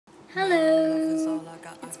Hello!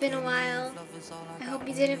 It's been a while. I hope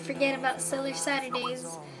you didn't forget about Silly Saturdays,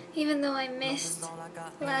 even though I missed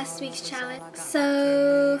last week's challenge.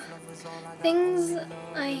 So, things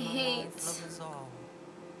I hate. Things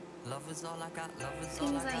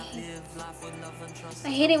I hate. I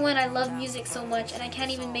hate it when I love music so much and I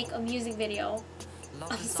can't even make a music video.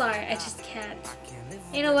 I'm sorry, I just can't.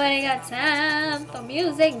 Ain't nobody got time for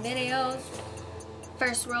music videos.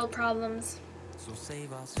 First world problems.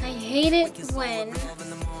 I hate it when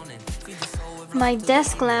my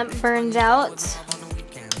desk lamp burns out.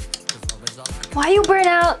 Why you burn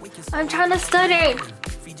out? I'm trying to study. I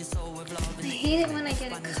hate it when I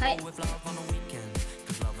get a cut.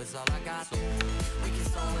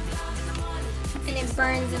 And it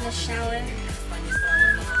burns in the shower.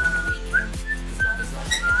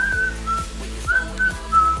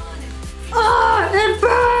 Oh, it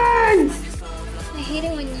burns! I hate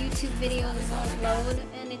it when YouTube videos won't load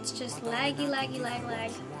and it's just laggy.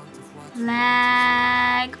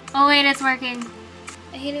 Lag. Oh wait, it's working.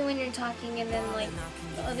 I hate it when you're talking and then like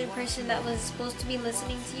the other person that was supposed to be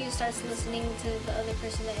listening to you starts listening to the other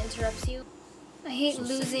person that interrupts you. I hate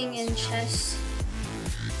losing in chess.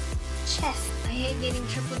 I hate getting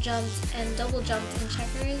triple jumped and double jumped in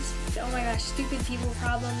checkers. Oh my gosh, stupid people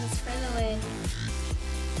problems for the win.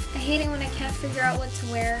 I hate it when I can't figure out what to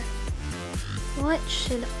wear. What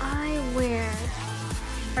should I wear?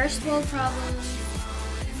 First world problems.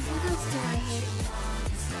 What else do I hate?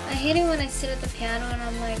 I hate it when I sit at the piano and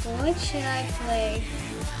I'm like, what should I play?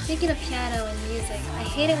 Speaking of piano and music, I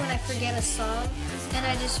hate it when I forget a song and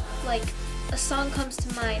I just like, a song comes to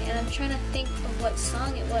mind and I'm trying to think of what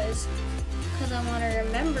song it was because I want to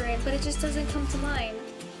remember it, but it just doesn't come to mind.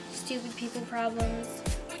 Stupid people problems.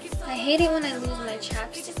 I hate it when I lose my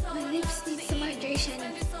chapstick. My lips need some hydration.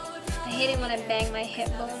 I hate it when I bang my hip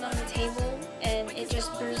bone on the table and it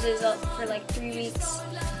just bruises up for like 3 weeks.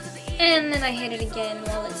 And then I hit it again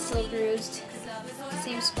while it's still bruised.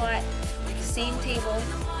 Same spot, same table.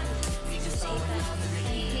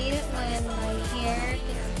 I hate it when my hair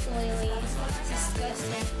gets oily. It's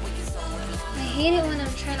disgusting. I hate it when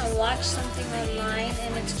I'm trying to watch something online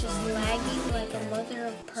and it's just lagging like a mother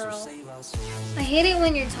of pearl. I hate it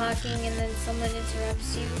when you're talking and then someone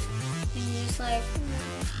interrupts you and you're just like,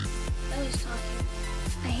 I was talking.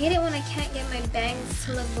 I hate it when I can't get my bangs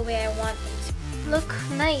to look the way I want them to. Look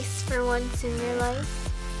nice for once in your life.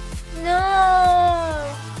 No!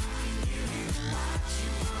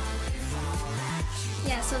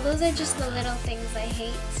 Yeah, so those are just the little things I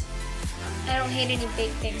hate. I don't hate any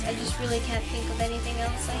big things. I just really can't think of anything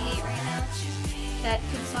else I hate right now that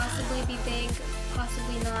could possibly be big,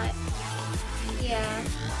 possibly not. Yeah,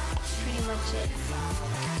 pretty much it.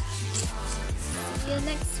 See you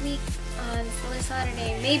next week on Silly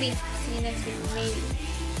Saturday. Maybe. See you next week. Maybe.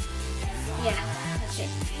 Yeah, that's it.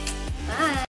 Bye.